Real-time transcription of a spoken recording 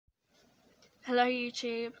Hello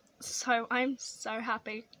YouTube. So I'm so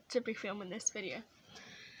happy to be filming this video.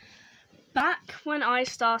 Back when I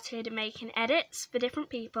started making edits for different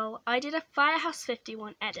people, I did a Firehouse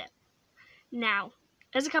 51 edit. Now,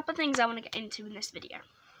 there's a couple of things I want to get into in this video.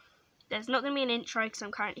 There's not going to be an intro because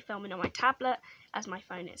I'm currently filming on my tablet as my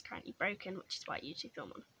phone is currently broken, which is why I usually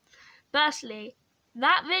film on. Firstly,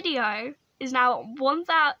 that video is now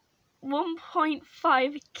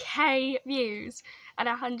 1.5k views and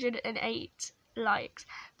 108 likes.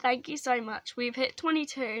 Thank you so much. We've hit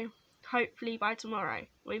 22. Hopefully by tomorrow.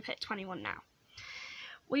 We've hit 21 now.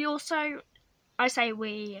 We also, I say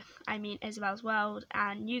we, I mean Isabel's World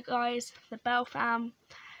and you guys, the Bell fam,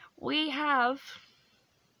 we have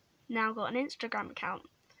now got an Instagram account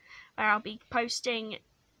where I'll be posting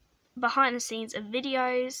behind the scenes of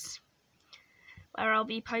videos, where I'll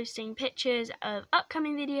be posting pictures of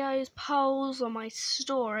upcoming videos, polls on my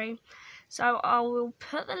story. So I will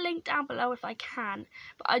put the link down below if I can,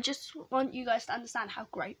 but I just want you guys to understand how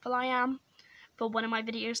grateful I am for one of my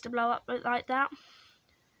videos to blow up like that.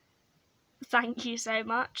 Thank you so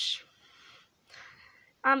much.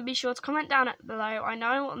 And be sure to comment down below. I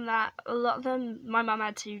know that a lot of them, my mum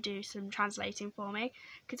had to do some translating for me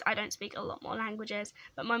because I don't speak a lot more languages,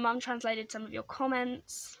 but my mum translated some of your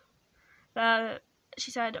comments.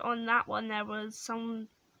 She said on that one there was someone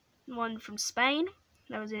from Spain.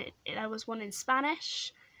 There was one in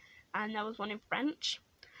Spanish, and there was one in French.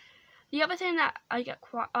 The other thing that I get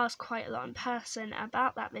asked quite a lot in person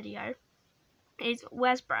about that video is,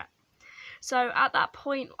 where's Brett? So at that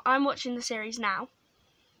point, I'm watching the series now,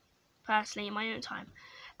 personally in my own time,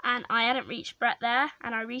 and I hadn't reached Brett there,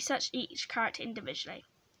 and I researched each character individually.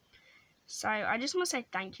 So I just want to say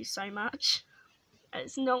thank you so much.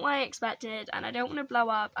 It's not what I expected, and I don't want to blow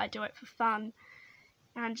up. I do it for fun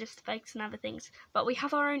and just focus on other things. But we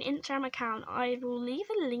have our own Instagram account. I will leave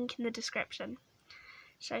a link in the description.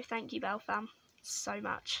 So thank you, Bell fam, so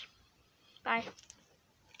much. Bye.